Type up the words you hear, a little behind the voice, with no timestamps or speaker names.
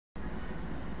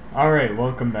Alright,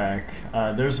 welcome back.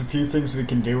 There's a few things we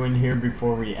can do in here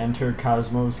before we enter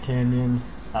Cosmos Canyon.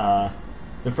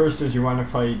 The first is you want to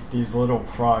fight these little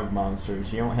frog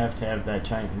monsters. You don't have to have that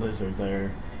giant lizard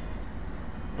there.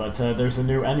 But there's a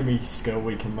new enemy skill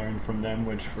we can learn from them,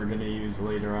 which we're going to use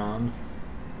later on.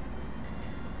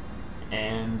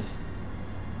 And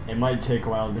it might take a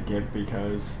while to get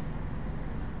because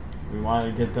we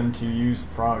want to get them to use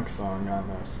Frog Song on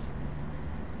us.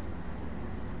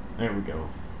 There we go.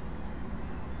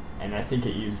 And I think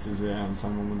it uses it on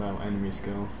someone without enemy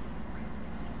skill.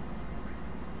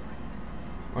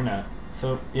 Or not.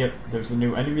 So, yep, there's a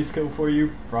new enemy skill for you,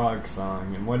 Frog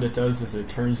Song. And what it does is it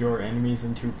turns your enemies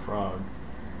into frogs.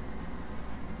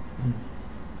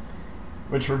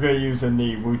 Which we're going to use in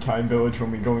the Wutai village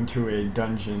when we go into a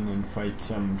dungeon and fight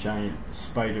some giant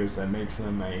spiders. That makes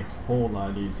them a whole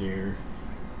lot easier.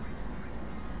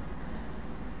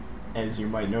 As you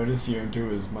might notice, you don't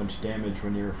do as much damage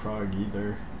when you're a frog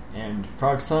either. And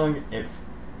Frog Song, if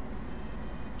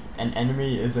an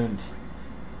enemy doesn't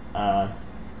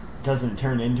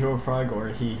turn into a frog, or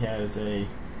he has a,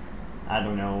 I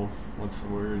don't know, what's the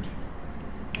word,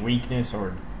 weakness,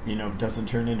 or, you know, doesn't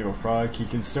turn into a frog, he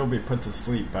can still be put to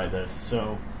sleep by this,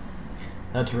 so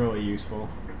that's really useful.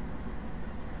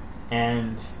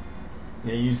 And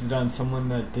they used it on someone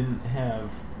that didn't have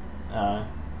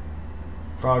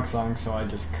Frog Song, so I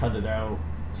just cut it out.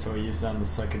 So I used it on the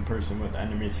second person with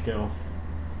enemy skill.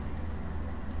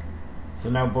 So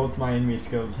now both my enemy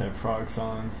skills have Frog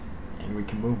Song, and we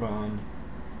can move on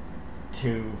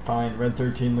to find Red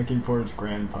 13 looking for his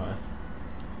grandpa.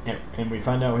 And we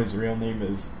find out his real name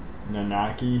is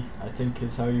Nanaki, I think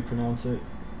is how you pronounce it.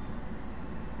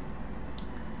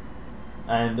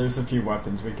 And there's a few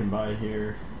weapons we can buy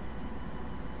here.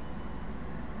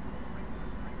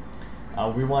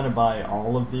 We want to buy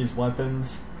all of these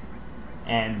weapons.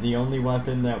 And the only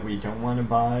weapon that we don't want to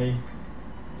buy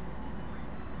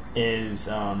is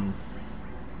the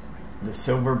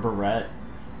silver beret,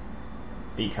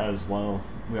 because, well,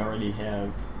 we already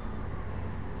have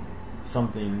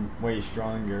something way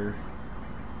stronger.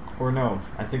 Or no,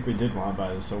 I think we did want to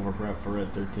buy the silver beret for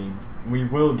Red 13. We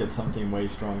will get something way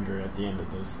stronger at the end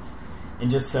of this. And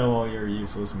just sell all your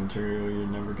useless material you're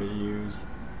never going to use.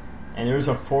 And there's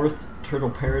a fourth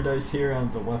Turtle Paradise here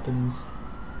on the weapons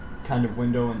kind of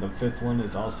window, and the fifth one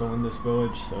is also in this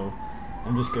village, so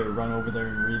I'm just gonna run over there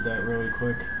and read that really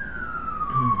quick.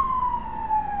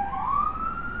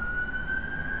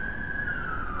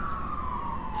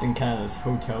 It's in kind of this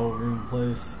hotel room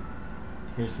place.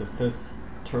 Here's the fifth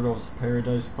Turtle's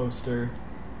Paradise poster.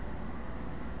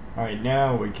 Alright,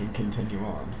 now we can continue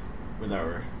on with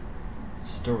our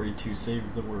story to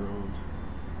save the world.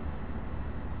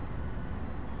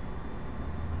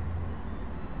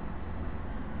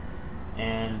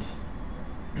 And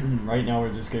right now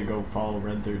we're just gonna go follow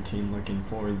Red 13 looking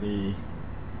for him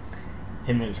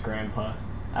and his grandpa.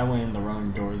 I went in the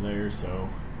wrong door there, so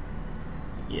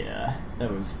yeah,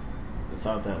 that was the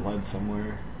thought that led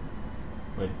somewhere.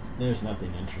 But there's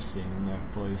nothing interesting in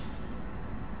that place.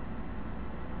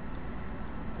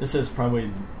 This is probably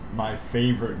my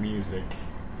favorite music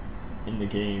in the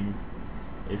game,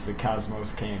 is the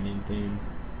Cosmos Canyon theme.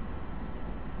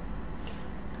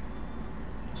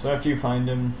 So after you find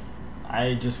him,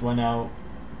 I just went out,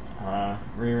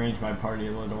 rearranged my party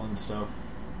a little and stuff.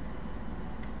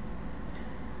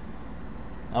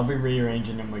 I'll be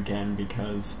rearranging him again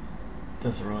because it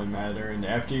doesn't really matter. And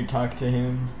after you talk to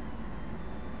him,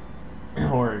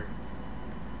 or,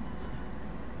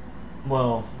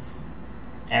 well,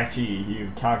 after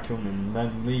you talk to him and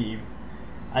then leave,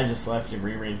 I just left and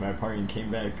rearranged my party and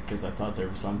came back because I thought there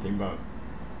was something, but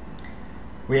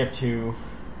we have to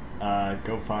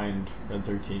go find Red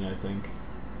 13, I think.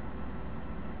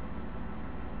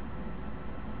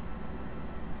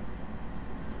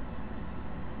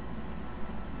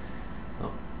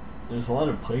 Oh, there's a lot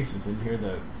of places in here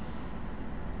that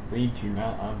lead to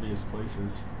not obvious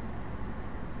places.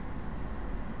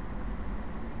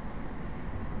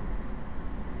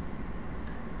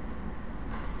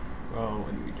 Oh,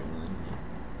 what are we doing?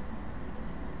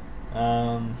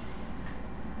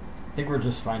 I think we're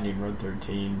just finding Red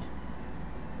 13.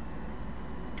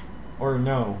 Or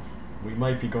no, we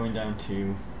might be going down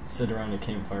to sit around a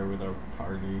campfire with our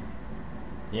party.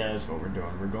 Yeah, that's what we're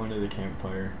doing. We're going to the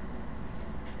campfire.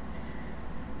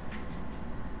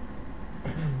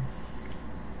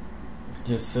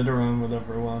 Just sit around with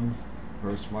everyone,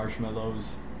 roast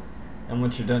marshmallows, and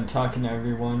once you're done talking to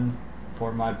everyone,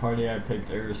 for my party I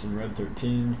picked Eris and Red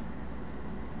 13.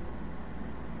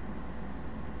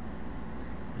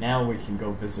 Now we can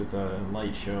go visit the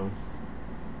light show.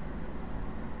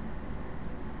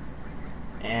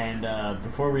 And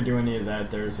before we do any of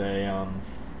that, there's a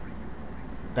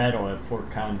battle at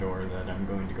Fort Condor that I'm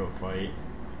going to go fight.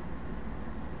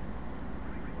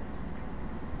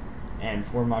 And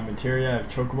for my materia, I have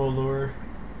Chocobo Lure,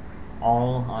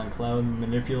 All on Cloud,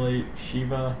 Manipulate,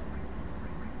 Shiva,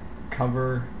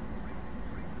 Cover,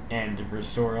 and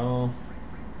Restore All.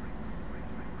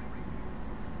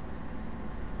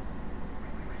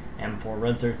 And for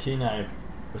Red 13, I have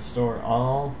Restore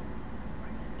All,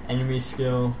 Enemy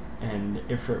Skill, and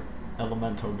Ifrit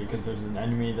Elemental because there's an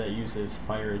enemy that uses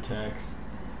fire attacks.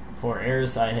 For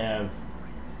Eris, I have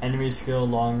Enemy Skill,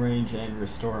 Long Range, and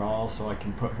Restore All, so I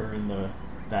can put her in the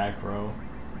back row.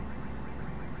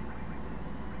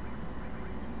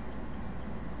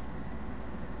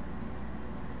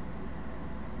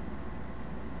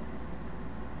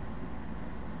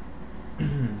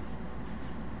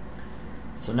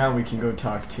 So now we can go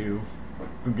talk to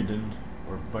Bugadin,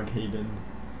 or Bughaden,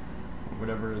 or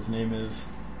whatever his name is.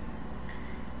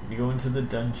 We go into the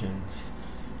dungeons.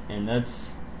 And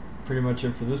that's pretty much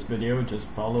it for this video.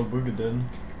 Just follow Bugadin,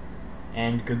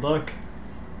 and good luck!